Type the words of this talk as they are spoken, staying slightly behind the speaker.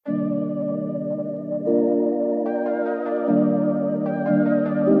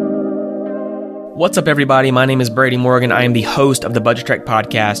What's up, everybody? My name is Brady Morgan. I am the host of the Budget Trek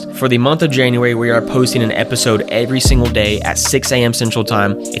podcast. For the month of January, we are posting an episode every single day at 6 a.m. Central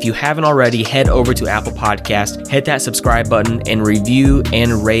Time. If you haven't already, head over to Apple Podcast, hit that subscribe button, and review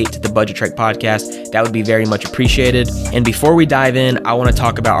and rate the Budget Trek podcast. That would be very much appreciated. And before we dive in, I want to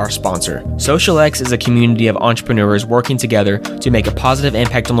talk about our sponsor. SocialX is a community of entrepreneurs working together to make a positive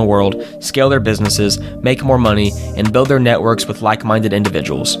impact on the world, scale their businesses, make more money, and build their networks with like-minded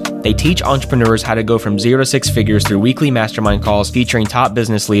individuals. They teach entrepreneurs how to go from 0 to 6 figures through weekly mastermind calls featuring top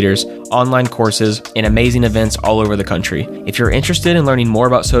business leaders, online courses, and amazing events all over the country. If you're interested in learning more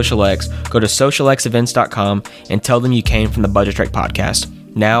about SocialX, go to socialxevents.com and tell them you came from the Budget Trek podcast.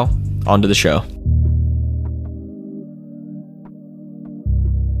 Now, on to the show.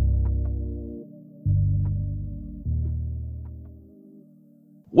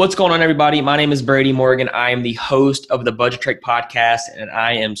 What's going on, everybody? My name is Brady Morgan. I am the host of the Budget Trek podcast, and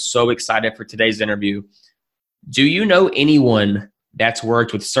I am so excited for today's interview. Do you know anyone that's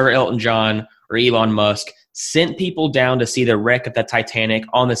worked with Sir Elton John or Elon Musk, sent people down to see the wreck of the Titanic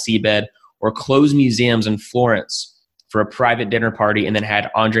on the seabed, or closed museums in Florence for a private dinner party and then had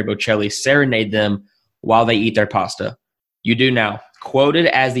Andre Bocelli serenade them while they eat their pasta? You do now. Quoted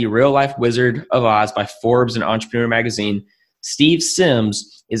as the real-life Wizard of Oz by Forbes and Entrepreneur magazine, Steve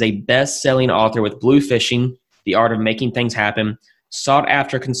Sims is a best-selling author with Bluefishing, The Art of Making Things Happen,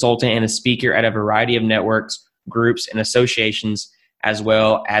 sought-after consultant and a speaker at a variety of networks, groups, and associations, as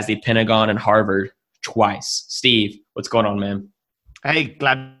well as the Pentagon and Harvard twice. Steve, what's going on, man? Hey,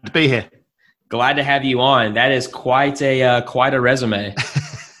 glad to be here. Glad to have you on. That is quite a resume.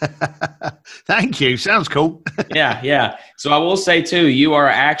 Thank you. Sounds cool. Yeah. So I will say, too, you are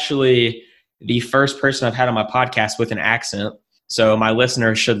actually the first person I've had on my podcast with an accent. So my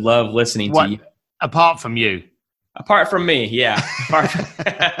listeners should love listening to you. Apart from you? Apart from me, yeah.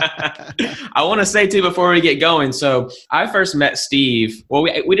 I want to say, too, before we get going, so I first met Steve. Well,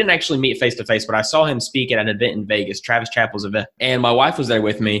 we didn't actually meet face-to-face, but I saw him speak at an event in Vegas, Travis Chappell's event. And my wife was there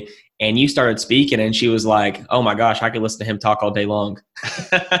with me, and you started speaking, and she was like, oh, my gosh, I could listen to him talk all day long.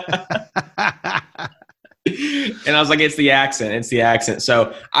 And I was like, it's the accent.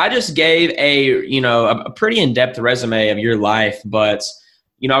 So I just gave a pretty in-depth resume of your life, but,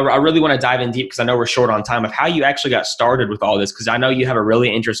 I really want to dive in deep because I know we're short on time of how you actually got started with all this. Because I know you have a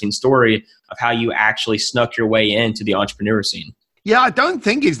really interesting story of how you actually snuck your way into the entrepreneur scene. Yeah, I don't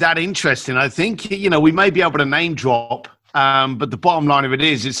think it's that interesting. I think, we may be able to name drop, but the bottom line of it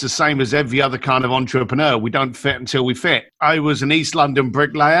is it's the same as every other kind of entrepreneur. We don't fit until we fit. I was an East London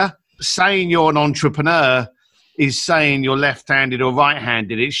bricklayer. Saying you're an entrepreneur is saying you're left-handed or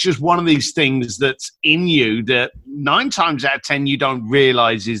right-handed. It's just one of these things that's in you that 9 times out of 10 you don't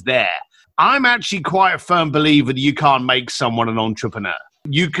realize is there. I'm actually quite a firm believer that you can't make someone an entrepreneur.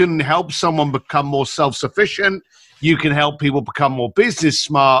 You can help someone become more self-sufficient. You can help people become more business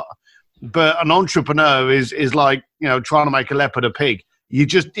smart. But an entrepreneur is like, trying to make a leopard a pig. It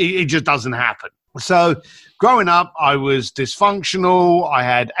just doesn't happen. So growing up, I was dysfunctional. I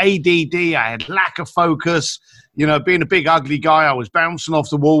had ADD. I had lack of focus. Being a big, ugly guy, I was bouncing off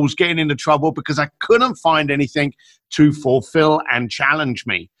the walls, getting into trouble because I couldn't find anything to fulfill and challenge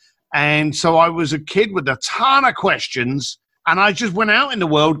me. And so I was a kid with a ton of questions. And I just went out in the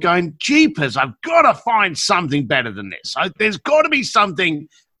world going, jeepers, I've got to find something better than this. There's got to be something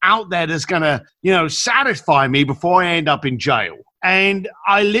out there that's going to, satisfy me before I end up in jail. And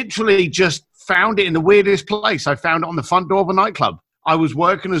I literally just found it in the weirdest place. I found it on the front door of a nightclub. I was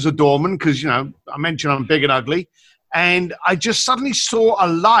working as a doorman because, I mentioned I'm big and ugly. And I just suddenly saw a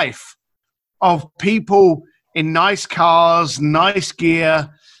life of people in nice cars, nice gear,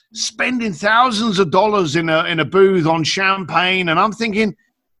 spending thousands of dollars in a booth on champagne. And I'm thinking,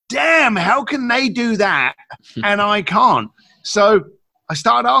 damn, how can they do that? And I can't. So I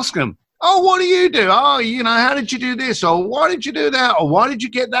started asking them, oh, what do you do? Oh, how did you do this? Or why did you do that? Or why did you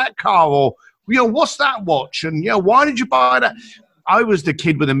get that car? Or, what's that watch? And, why did you buy that? I was the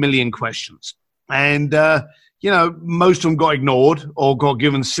kid with a million questions. And, most of them got ignored or got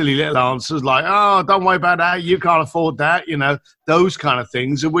given silly little answers like, oh, don't worry about that. You can't afford that. Those kind of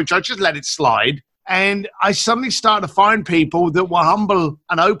things, in which I just let it slide. And I suddenly started to find people that were humble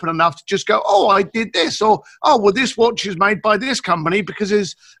and open enough to just go, oh, I did this. Or, oh, well, this watch is made by this company because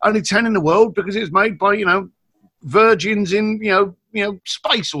there's only 10 in the world because it's made by, virgins in,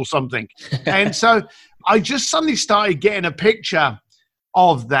 space or something. And so I just suddenly started getting a picture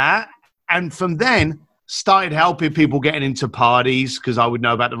of that. And from then started helping people getting into parties because I would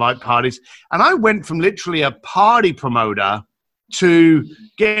know about the right parties. And I went from literally a party promoter to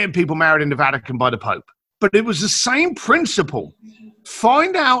getting people married in the Vatican by the Pope. But it was the same principle.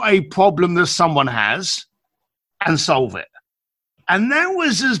 Find out a problem that someone has and solve it. And that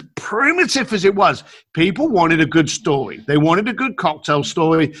was as primitive as it was. People wanted a good story. They wanted a good cocktail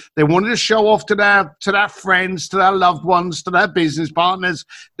story. They wanted to show off to their friends, to their loved ones, to their business partners.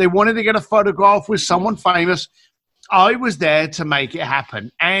 They wanted to get a photograph with someone famous. I was there to make it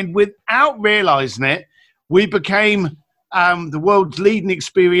happen. And without realizing it, we became the world's leading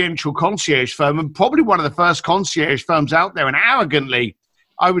experiential concierge firm, and probably one of the first concierge firms out there. And arrogantly,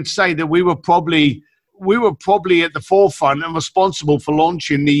 I would say that we were probably at the forefront and responsible for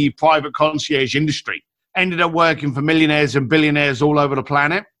launching the private concierge industry. Ended up working for millionaires and billionaires all over the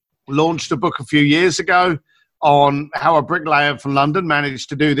planet. Launched a book a few years ago on how a bricklayer from London managed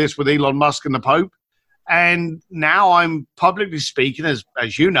to do this with Elon Musk and the Pope. And now I'm publicly speaking, as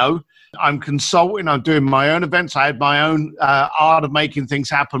you know, I'm consulting. I'm doing my own events. I had my own Art of Making Things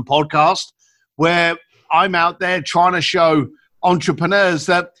Happen podcast, where I'm out there trying to show entrepreneurs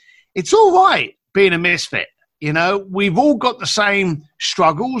that it's all right being a misfit. You know, we've all got the same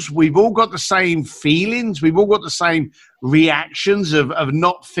struggles. We've all got the same feelings. We've all got the same reactions of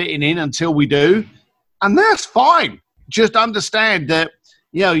not fitting in until we do. And that's fine. Just understand that,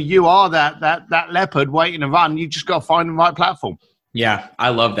 you know, you are that leopard waiting to run. You just got to find the right platform. Yeah, I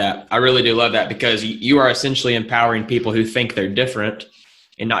love that. I really do love that, because you are essentially empowering people who think they're different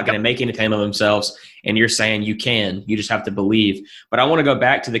and not going to make anything of themselves. And you're saying you can. You just have to believe. But I want to go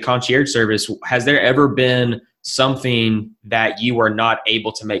back to the concierge service. Has there ever been something that you are not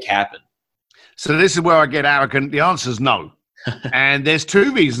able to make happen? So this is where I get arrogant. The answer is no. And there's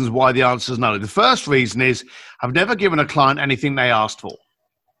two reasons why the answer is no. The first reason is I've never given a client anything they asked for.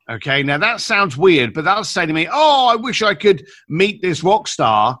 Okay, now that sounds weird, but they'll say to me, oh, I wish I could meet this rock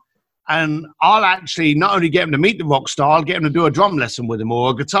star. And I'll actually not only get them to meet the rock star, I'll get them to do a drum lesson with him,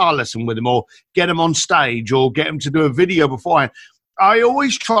 or a guitar lesson with him, or get them on stage, or get them to do a video beforehand. I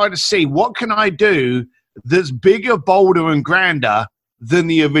always try to see what can I do that's bigger, bolder, and grander than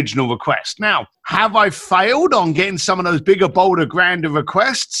the original request. Now, have I failed on getting some of those bigger, bolder, grander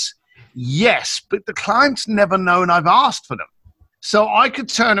requests? Yes, but the client's never known I've asked for them. So I could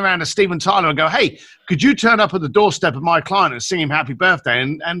turn around to Steven Tyler and go, hey, could you turn up at the doorstep of my client and sing him happy birthday?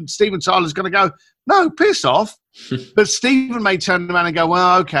 And Steven Tyler's going to go, no, piss off. But Steven may turn around and go,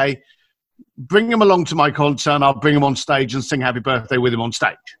 well, okay, bring him along to my concert and I'll bring him on stage and sing happy birthday with him on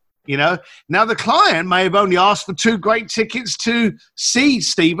stage. You know, now the client may have only asked for 2 great tickets to see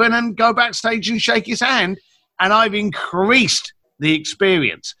Steven and go backstage and shake his hand, and I've increased the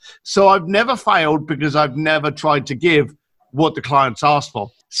experience. So I've never failed because I've never tried to give what the client's asked for.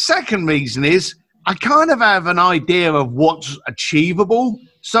 Second reason is I kind of have an idea of what's achievable.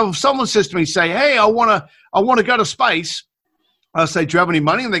 So if someone says to me, say, hey, I want to go to space, I'll say, do you have any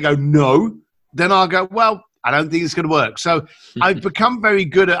money? And they go, no. Then I'll go, well, I don't think it's going to work. So I've become very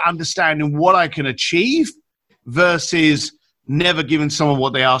good at understanding what I can achieve versus never giving someone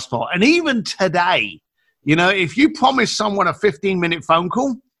what they asked for. And even today, you know, if you promise someone a 15-minute phone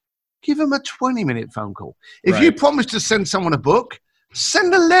call, give them a 20-minute phone call. If you promise to send someone a book,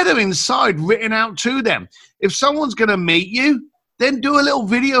 send a letter inside written out to them. If someone's going to meet you, then do a little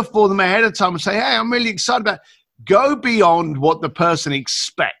video for them ahead of time and say, hey, I'm really excited about it. Go beyond what the person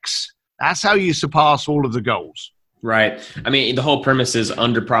expects. That's how you surpass all of the goals. Right. I mean, the whole premise is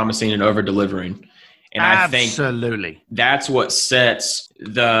under-promising and over-delivering. And absolutely. I think that's what sets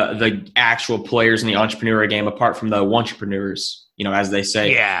the actual players in the entrepreneurial game apart from the entrepreneurs, you know, as they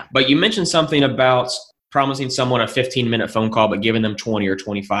say. Yeah. But you mentioned something about promising someone a 15-minute phone call, but giving them 20 or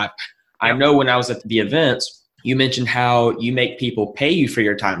 25. Yep. I know when I was at the events, you mentioned how you make people pay you for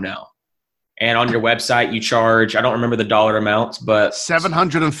your time now. And on your website, you charge, I don't remember the dollar amounts, but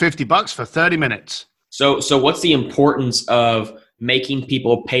 $750 for 30 minutes. So what's the importance of making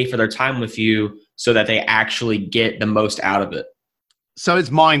people pay for their time with you so that they actually get the most out of it? So it's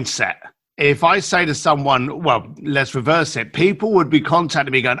mindset. If I say to someone, well, let's reverse it. People would be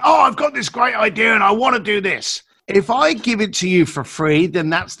contacting me going, oh, I've got this great idea and I want to do this. If I give it to you for free, then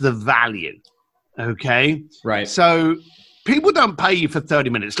that's the value. Okay? Right. So people don't pay you for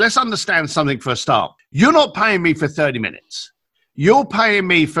 30 minutes. Let's understand something for a start. You're not paying me for 30 minutes. You're paying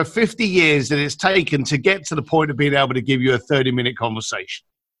me for 50 years that it's taken to get to the point of being able to give you a 30-minute conversation.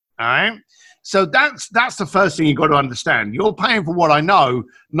 All right? So that's the first thing you've got to understand. You're paying for what I know,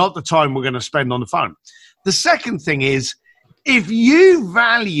 not the time we're going to spend on the phone. The second thing is, if you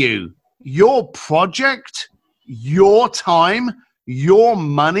value your project, your time, your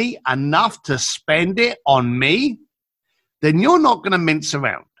money enough to spend it on me, then you're not going to mince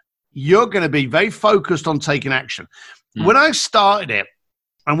around. You're going to be very focused on taking action. When I started it,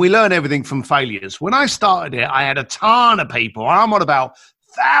 And we learn everything from failures. When I started it, I had a ton of people. I'm on about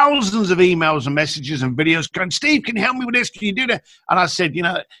thousands of emails and messages and videos going, Steve, can you help me with this? Can you do that? And I said,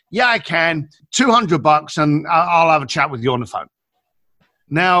 yeah, I can. $200 and I'll have a chat with you on the phone.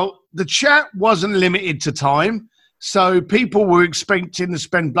 Now, the chat wasn't limited to time. So people were expecting to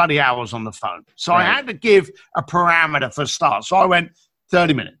spend bloody hours on the phone. So right. I had to give a parameter for a start. So I went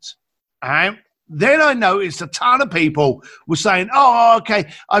 30 minutes. All right. Then I noticed a ton of people were saying, oh, okay,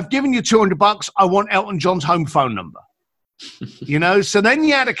 I've given you $200. I want Elton John's home phone number. So then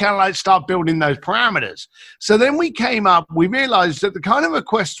you had to kind of like start building those parameters. So then we realized that the kind of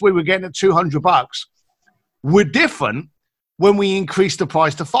requests we were getting at $200 were different when we increased the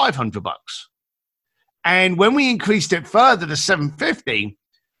price to $500. And when we increased it further to $750,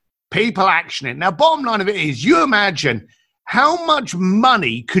 people action it. Now, bottom line of it is, you imagine how much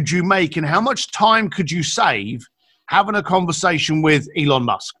money could you make and how much time could you save having a conversation with Elon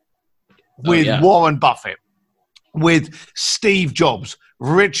Musk, with Warren Buffett, with Steve Jobs,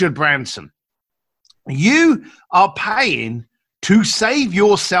 Richard Branson? You are paying to save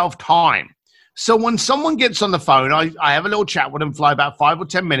yourself time. So when someone gets on the phone, I have a little chat with them for about 5 or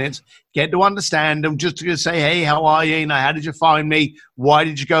 10 minutes, get to understand them, just to say, hey, how are you? How did you find me? Why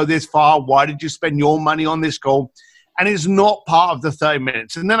did you go this far? Why did you spend your money on this call? And it's not part of the 30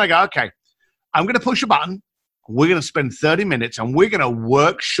 minutes. And then I go, okay, I'm going to push a button. We're going to spend 30 minutes and we're going to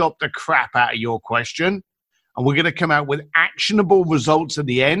workshop the crap out of your question. And we're going to come out with actionable results at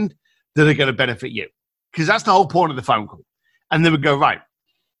the end that are going to benefit you. Because that's the whole point of the phone call. And then we go, right,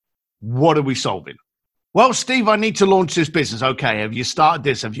 what are we solving? Well, Steve, I need to launch this business. Okay, have you started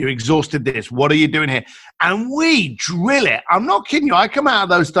this? Have you exhausted this? What are you doing here? And we drill it. I'm not kidding you. I come out of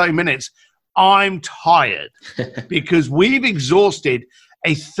those 30 minutes, I'm tired because we've exhausted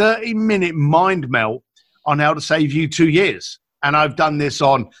a 30-minute mind melt on how to save you 2 years. And I've done this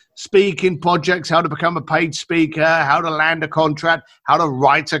on speaking projects, how to become a paid speaker, how to land a contract, how to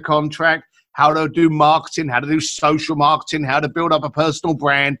write a contract, how to do marketing, how to do social marketing, how to build up a personal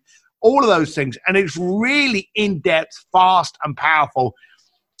brand, all of those things. And it's really in-depth, fast, and powerful.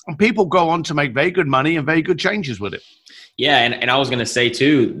 And people go on to make very good money and very good changes with it. Yeah, and I was going to say,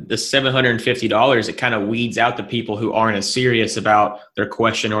 too, the $750, it kind of weeds out the people who aren't as serious about their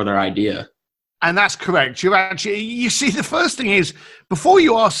question or their idea. And that's correct. You see, the first thing is, before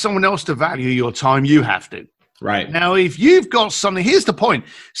you ask someone else to value your time, you have to. Right. Now, if you've got something, here's the point.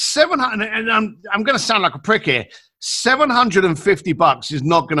 700, and I'm going to sound like a prick here, $750 is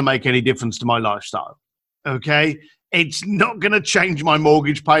not going to make any difference to my lifestyle. Okay? It's not going to change my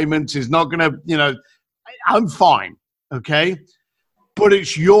mortgage payments. It's not going to, I'm fine. Okay? But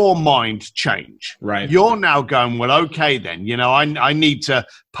it's your mind change. Right. You're now going, well, okay then. I need to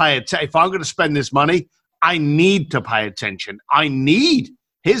pay attention. If I'm going to spend this money, I need to pay attention.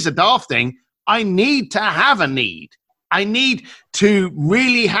 Here's the daft thing, I need to have a need. I need to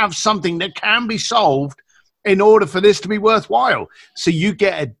really have something that can be solved in order for this to be worthwhile. So you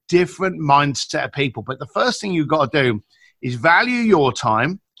get a different mindset of people. But the first thing you've got to do is value your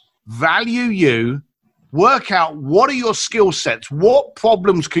time, value you, work out what are your skill sets, what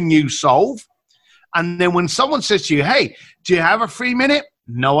problems can you solve? And then when someone says to you, hey, do you have a free minute?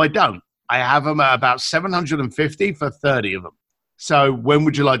 No, I don't. I have them at about 750 for 30 of them. So when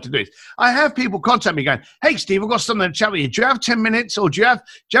would you like to do this? I have people contact me going, hey, Steve, I've got something to chat with you. Do you have 10 minutes or do you have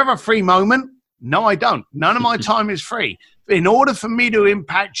a free moment? No, I don't. None of my time is free. In order for me to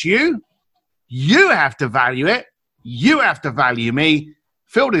impact you, you have to value it. You have to value me.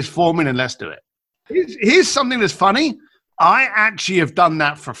 Fill this form in and let's do it. Here's something that's funny. I actually have done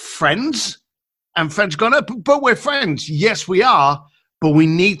that for friends. And friends gone, oh, but we're friends. Yes, we are. But we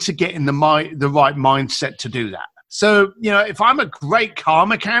need to get in the right mindset to do that. So, if I'm a great car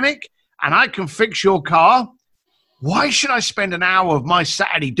mechanic and I can fix your car, why should I spend an hour of my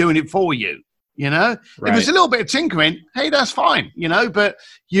Saturday doing it for you? Right. If it's a little bit of tinkering, hey, that's fine, but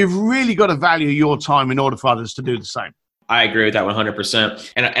you've really got to value your time in order for others to do the same. I agree with that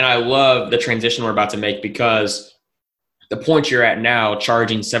 100%. And I love the transition we're about to make, because the point you're at now,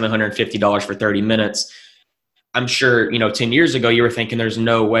 charging $750 for 30 minutes, I'm sure, 10 years ago, you were thinking there's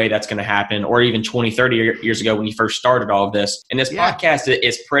no way that's going to happen, or even 20, 30 years ago when you first started all of this. And this podcast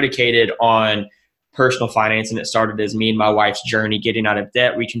is predicated on personal finance, and it started as me and my wife's journey, getting out of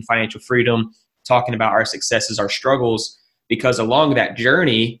debt, reaching financial freedom, talking about our successes, our struggles, because along that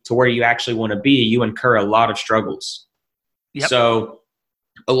journey to where you actually want to be, you incur a lot of struggles. Yep. So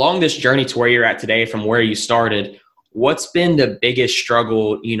along this journey to where you're at today, from where you started, what's been the biggest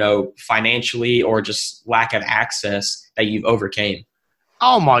struggle, financially or just lack of access that you've overcame?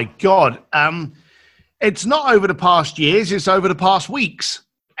 Oh my God. It's not over the past years, it's over the past weeks.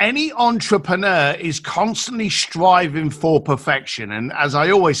 any entrepreneur is constantly striving for perfection. And as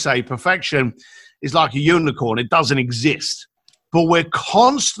I always say, perfection is like a unicorn. It doesn't exist. But we're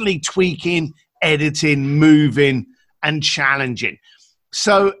constantly tweaking, editing, moving, and challenging.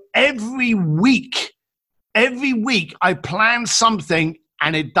 So every week I plan something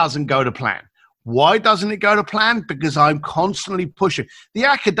and it doesn't go to plan. Why doesn't it go to plan? Because I'm constantly pushing. The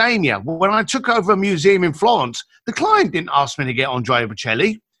Accademia, when I took over a museum in Florence, the client didn't ask me to get Andrea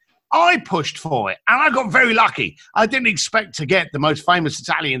Bocelli. I pushed for it, and I got very lucky. I didn't expect to get the most famous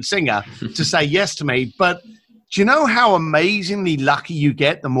Italian singer to say yes to me, but do you know how amazingly lucky you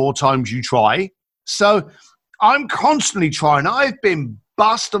get the more times you try? So I'm constantly trying. I've been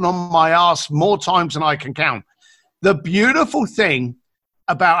busting on my ass more times than I can count. The beautiful thing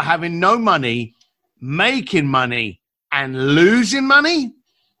about having no money, making money, and losing money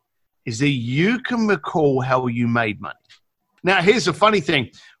is that you can recall how you made money. Now, here's the funny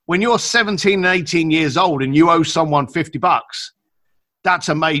thing. When you're 17 and 18 years old and you owe someone $50, that's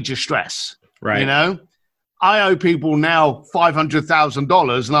a major stress. Right. You know? I owe people now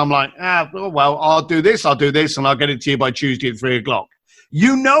 $500,000 and I'm like, well, I'll do this, and I'll get it to you by Tuesday at 3:00.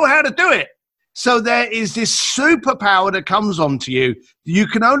 You know how to do it. So there is this superpower that comes onto you. You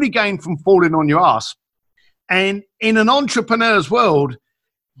can only gain from falling on your ass. And in an entrepreneur's world,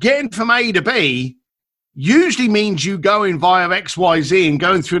 getting from A to B usually means you going via XYZ and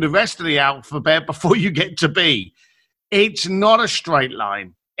going through the rest of the alphabet before you get to B. It's not a straight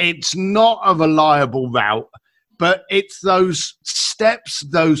line. It's not a reliable route, but it's those steps,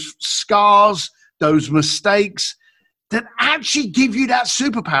 those scars, those mistakes that actually give you that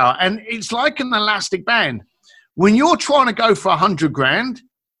superpower. And it's like an elastic band. When you're trying to go for 100 grand,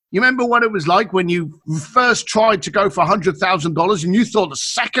 you remember what it was like when you first tried to go for $100,000 and you thought the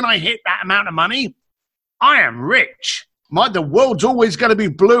second I hit that amount of money, I am rich. The world's always going to be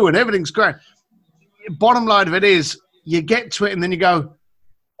blue and everything's great. Bottom line of it is you get to it and then you go,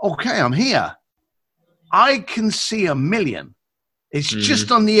 okay, I'm here. I can see $1 million. It's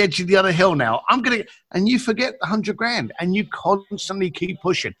just on the edge of the other hill now. And you forget the 100 grand and you constantly keep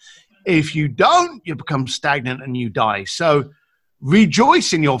pushing. If you don't, you become stagnant and you die. So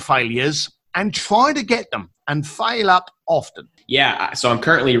rejoice in your failures and try to get them and fail up often. Yeah. So I'm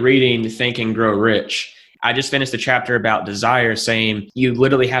currently reading Think and Grow Rich. I just finished a chapter about desire, saying you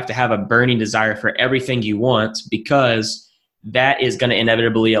literally have to have a burning desire for everything you want, because that is going to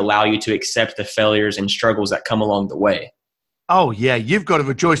inevitably allow you to accept the failures and struggles that come along the way. Oh, yeah, you've got to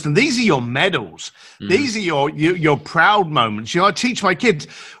rejoice. And these are your medals. These are your proud moments. You know, I teach my kids,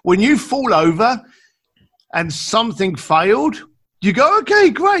 when you fall over and something failed, you go,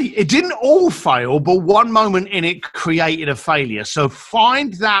 okay, great. It didn't all fail, but one moment in it created a failure. So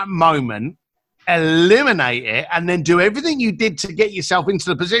find that moment, eliminate it, and then do everything you did to get yourself into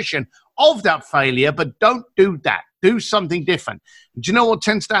the position of that failure, but don't do that. Do something different. Do you know what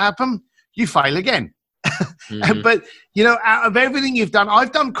tends to happen? You fail again. But, you know, out of everything you've done,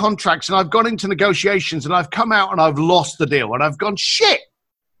 I've done contracts and I've gone into negotiations and I've come out and I've lost the deal and I've gone, shit.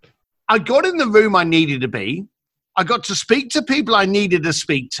 I got in the room I needed to be. I got to speak to people I needed to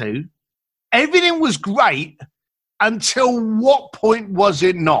speak to. Everything was great until what point was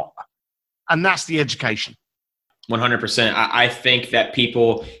it not? And that's the education. 100%. I think that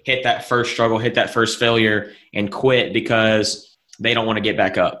people hit that first struggle, hit that first failure and quit because they don't want to get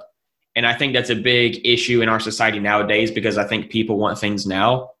back up. And I think that's a big issue in our society nowadays, because I think people want things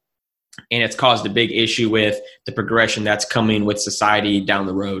now. And it's caused a big issue with the progression that's coming with society down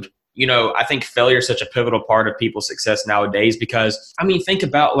the road. You know, I think failure is such a pivotal part of people's success nowadays because, I mean, think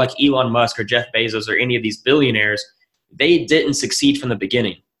about like Elon Musk or Jeff Bezos or any of these billionaires. They didn't succeed from the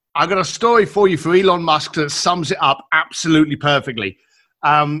beginning. I got a story for you for Elon Musk that sums it up absolutely perfectly.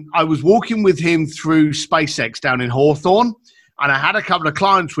 I was walking with him through SpaceX down in Hawthorne, and I had a couple of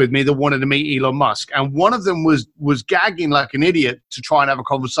clients with me that wanted to meet Elon Musk. And one of them was gagging like an idiot to try and have a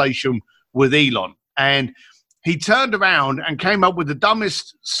conversation with Elon. And he turned around and came up with the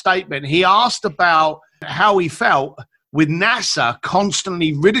dumbest statement. He asked about how he felt with NASA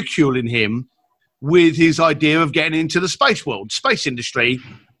constantly ridiculing him with his idea of getting into the space world, space industry.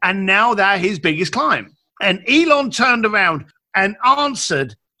 And now they're his biggest client. And Elon turned around and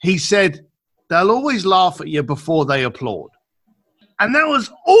answered. He said, they'll always laugh at you before they applaud. And that was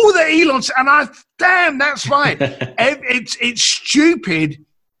all that Elon said. And damn, that's right. It's stupid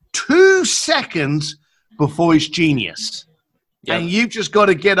 2 seconds before it's genius. Yep. And you've just got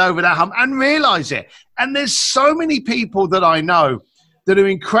to get over that hump and realize it. And there's so many people that I know that are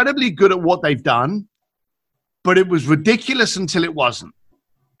incredibly good at what they've done, but it was ridiculous until it wasn't.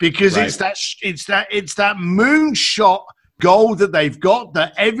 Because right. it's that moonshot goal that they've got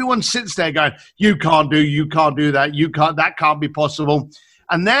that everyone sits there going, you can't do that, that can't be possible.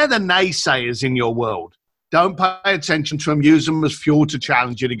 And they're the naysayers in your world. Don't pay attention to them. Use them as fuel to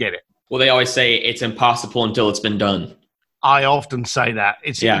challenge you to get it. Well, they always say it's impossible until it's been done. I often say that.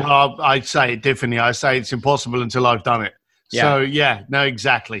 Well, I say it differently. I say it's impossible until I've done it. Yeah. So, no,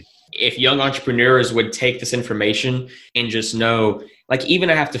 exactly. If young entrepreneurs would take this information and just know, like, even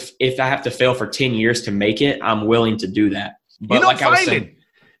if I have to fail for 10 years to make it, I'm willing to do that. But you're not failing.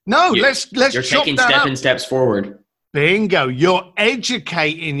 You're taking steps forward. Bingo. You're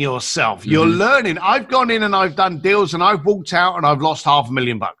educating yourself. You're learning. I've gone in and I've done deals and I've walked out and I've lost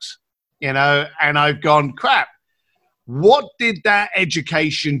 $500,000, and I've gone, crap. What did that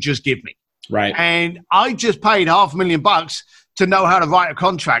education just give me? Right. And I just paid $500,000 to know how to write a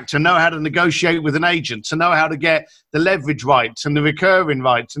contract, to know how to negotiate with an agent, to know how to get the leverage rights and the recurring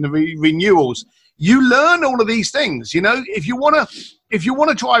rights and the renewals. You learn all of these things. If you want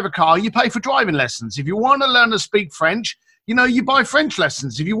to drive a car, you pay for driving lessons. If you want to learn to speak French, you buy French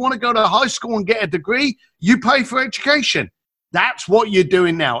lessons. If you want to go to high school and get a degree, you pay for education. That's what you're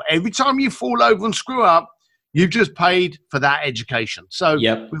doing now. Every time you fall over and screw up, you've just paid for that education. So we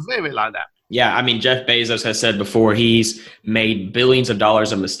live it like that. Yeah, I mean, Jeff Bezos has said before he's made billions of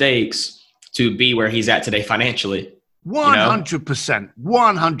dollars of mistakes to be where he's at today financially. 100%.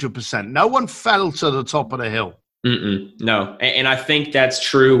 100%. No one fell to the top of the hill. No. And I think that's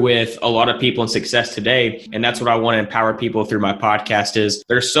true with a lot of people in success today. And that's what I want to empower people through my podcast is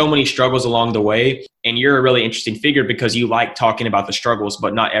there's so many struggles along the way. And you're a really interesting figure because you like talking about the struggles,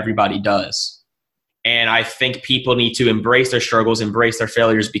 but not everybody does. And I think people need to embrace their struggles, embrace their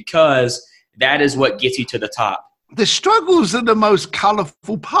failures, because that is what gets you to the top. The struggles are the most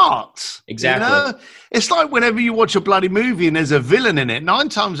colorful parts. Exactly. It's like whenever you watch a bloody movie and there's a villain in it, 9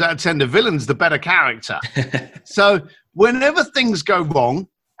 times out of 10, the villain's the better character. So whenever things go wrong,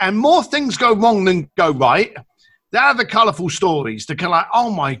 and more things go wrong than go right, they're the colorful stories. They're kind of like,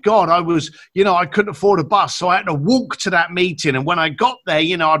 oh my God, I couldn't afford a bus, so I had to walk to that meeting. And when I got there,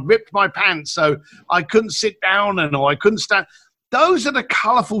 I'd ripped my pants, so I couldn't sit down or I couldn't stand. Those are the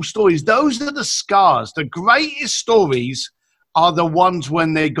colorful stories. Those are the scars. The greatest stories are the ones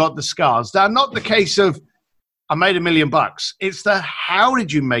when they got the scars. They're not the case of, I made $1 million. It's the, how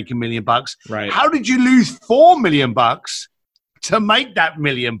did you make $1 million? Right. How did you lose $4 million to make that $1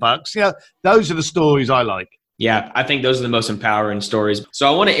 million? Those are the stories I like. Yeah, I think those are the most empowering stories.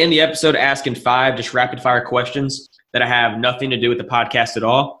 So I want to end the episode asking 5 just rapid fire questions that have nothing to do with the podcast at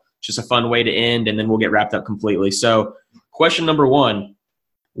all. Just a fun way to end, and then we'll get wrapped up completely. So question number 1,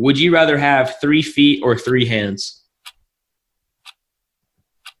 would you rather have 3 feet or 3 hands?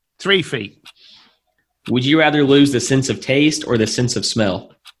 3 feet. Would you rather lose the sense of taste or the sense of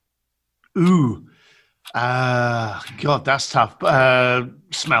smell? Ooh. God, that's tough.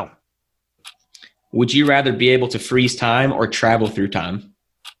 Smell. Would you rather be able to freeze time or travel through time?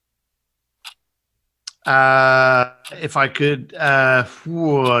 If I could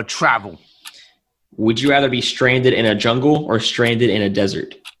travel. Would you rather be stranded in a jungle or stranded in a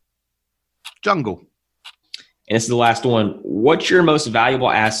desert? Jungle. And this is the last one. What's your most valuable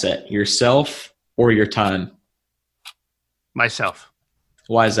asset, yourself or your time? Myself.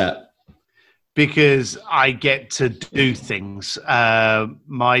 Why is that? Because I get to do things.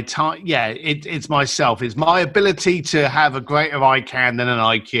 My time, it's myself. It's my ability to have a greater ICANN than an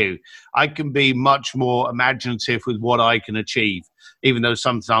IQ. I can be much more imaginative with what I can achieve, even though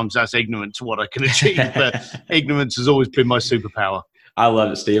sometimes that's ignorant to what I can achieve. But ignorance has always been my superpower. I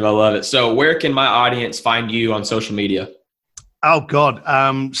love it, Steve. I love it. So where can my audience find you on social media? Oh, God.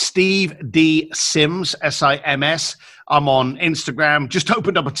 Steve D. Sims, S-I-M-S. I'm on Instagram. Just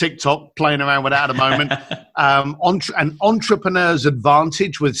opened up a TikTok, playing around with that at the moment. An Entrepreneur's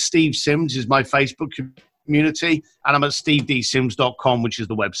Advantage with Steve Sims is my Facebook community. And I'm at steveDsims.com, which is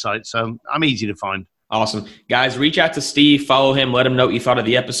the website. So I'm easy to find. Awesome. Guys, reach out to Steve. Follow him. Let him know what you thought of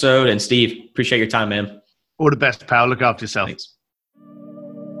the episode. And Steve, appreciate your time, man. All the best, pal. Look after yourself. Thanks.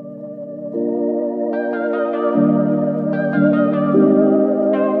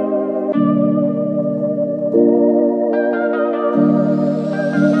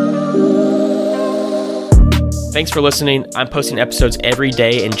 Thanks for listening. I'm posting episodes every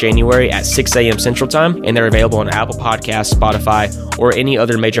day in January at 6 a.m. Central Time, and they're available on Apple Podcasts, Spotify, or any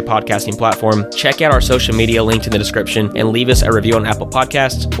other major podcasting platform. Check out our social media linked in the description and leave us a review on Apple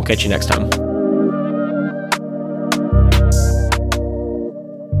Podcasts. We'll catch you next time.